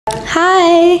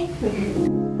Hi!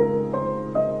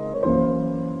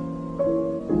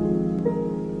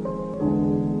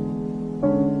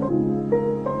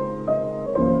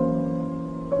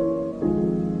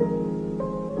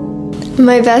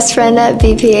 My best friend at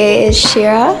BPA is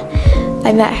Shira.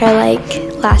 I met her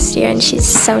like last year and she's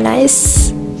so nice.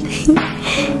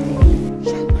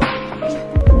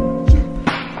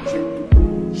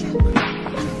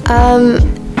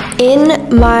 In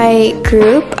my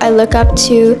group, I look up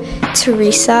to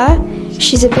Teresa.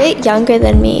 She's a bit younger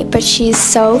than me, but she's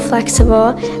so flexible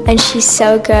and she's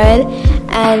so good.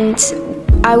 And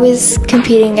I was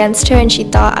competing against her and she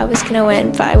thought I was gonna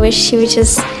win, but I wish she would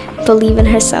just believe in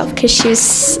herself because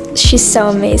she's so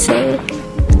amazing.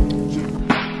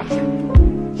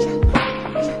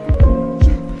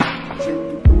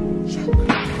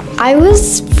 I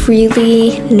was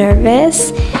really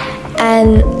nervous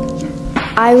and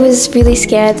I was really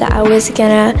scared that I was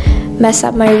gonna mess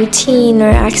up my routine or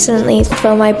accidentally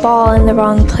throw my ball in the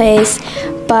wrong place.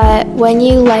 But when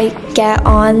you get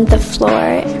on the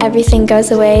floor, everything goes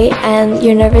away and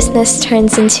your nervousness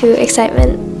turns into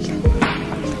excitement.